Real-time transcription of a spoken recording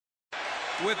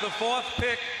With the 4th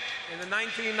pick in the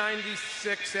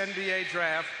 1996 NBA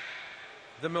draft,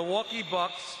 the Milwaukee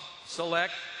Bucks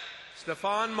select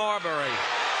Stephon Marbury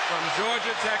from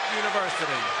Georgia Tech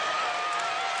University.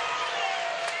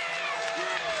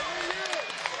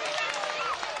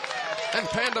 And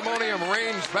pandemonium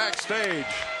reigns backstage.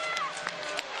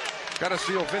 Got to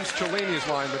steal Vince Cellini's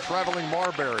line, the traveling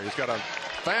Marbury. He's got a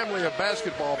family of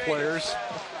basketball players.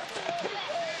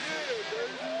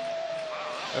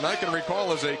 And I can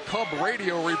recall as a Cub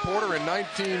radio reporter in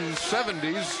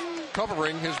 1970s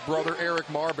covering his brother Eric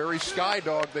Marbury, Sky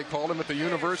Dog they called him, at the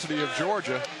University of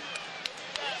Georgia.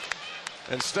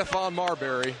 And Stephon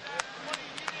Marbury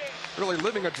really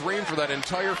living a dream for that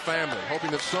entire family,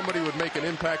 hoping that somebody would make an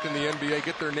impact in the NBA,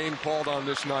 get their name called on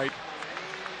this night.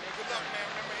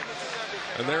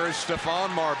 And there is Stephon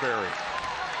Marbury.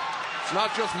 It's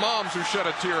not just moms who shed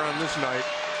a tear on this night.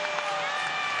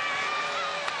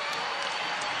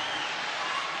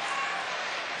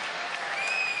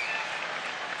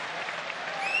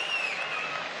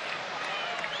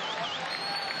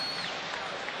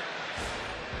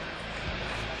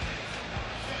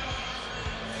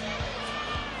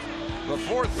 The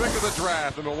 4th pick of the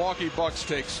draft, the Milwaukee Bucks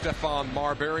take Stephon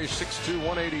Marbury, 6'2",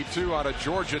 182, out of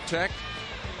Georgia Tech.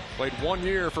 Played 1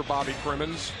 year for Bobby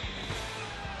Crimmins.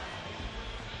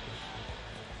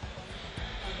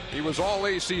 He was all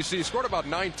ACC, scored about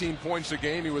 19 points a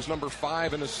game. He was number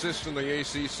 5 in assists in the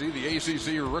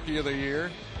ACC Rookie of the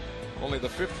Year. Only the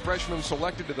 5th freshman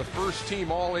selected to the first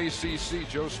team all ACC.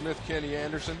 Joe Smith, Kenny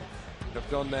Anderson have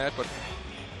done that, but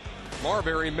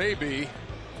Marbury may be,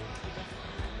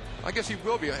 I guess he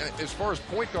will be, as far as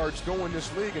point guards go in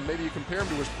this league, and maybe you compare him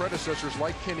to his predecessors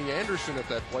like Kenny Anderson at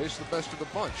that place, the best of the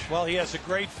bunch. Well, he has a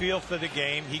great feel for the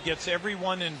game. He gets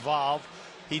everyone involved.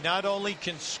 He not only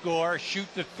can score, shoot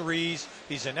the threes,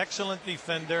 he's an excellent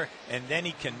defender, and then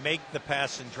he can make the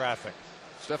pass in traffic.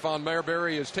 Stephon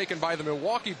Marbury is taken by the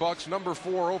Milwaukee Bucks, number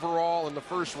 4 overall in the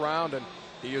 1st round, and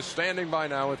he is standing by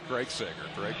now with Craig Sager.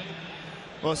 Craig?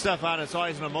 Well, Stephon, it's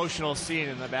always an emotional scene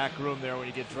in the back room there when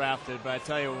you get drafted. But I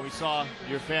tell you, when we saw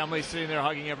your family sitting there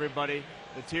hugging everybody,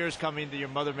 the tears coming to your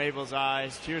mother Mabel's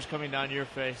eyes, tears coming down your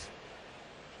face.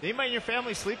 Did anybody in your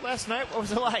family sleep last night? What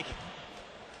was it like?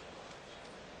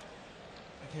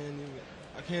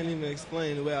 I can't even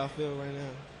explain the way I feel right now.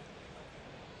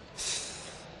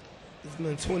 It's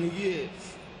been 20 years.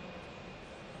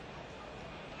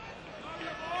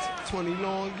 20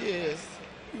 long years.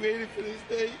 We waited for this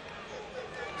day.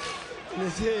 And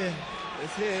it's here.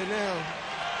 It's here now.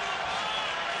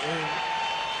 And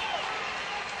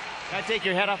can I take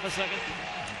your head off a second?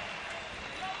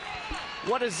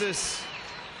 What has this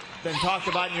been talked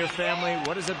about in your family?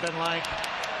 What has it been like?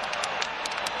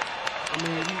 I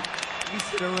mean, we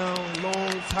sit around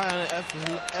long, tired,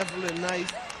 effort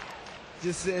nights,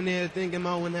 just sitting there thinking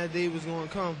about when that day was going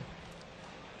to come.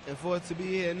 And for it to be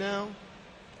here now,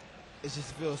 it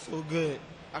just feels so good.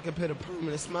 I can put a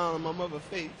permanent smile on my mother's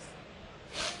face.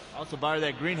 Also buy her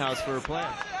that greenhouse for her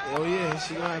plant. Oh yeah,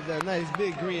 she gonna have that nice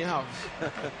big greenhouse.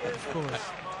 Of course.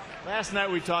 Last night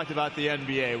we talked about the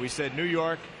NBA. We said New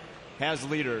York has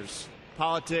leaders,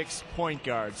 politics, point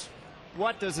guards.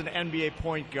 What does an NBA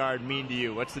point guard mean to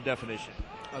you? What's the definition?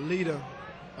 A leader,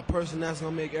 a person that's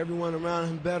gonna make everyone around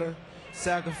him better,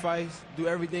 sacrifice, do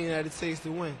everything that it takes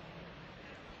to win.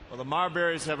 Well, the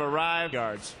Marburys have arrived.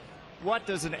 Guards. What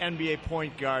does an NBA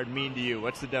point guard mean to you?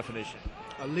 What's the definition?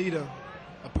 A leader,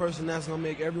 a person that's going to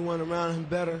make everyone around him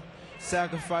better,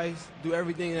 sacrifice, do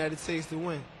everything that it takes to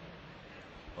win.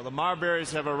 Well, the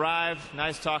Marburys have arrived.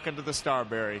 Nice talking to the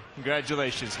Starberry.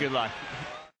 Congratulations. Good luck.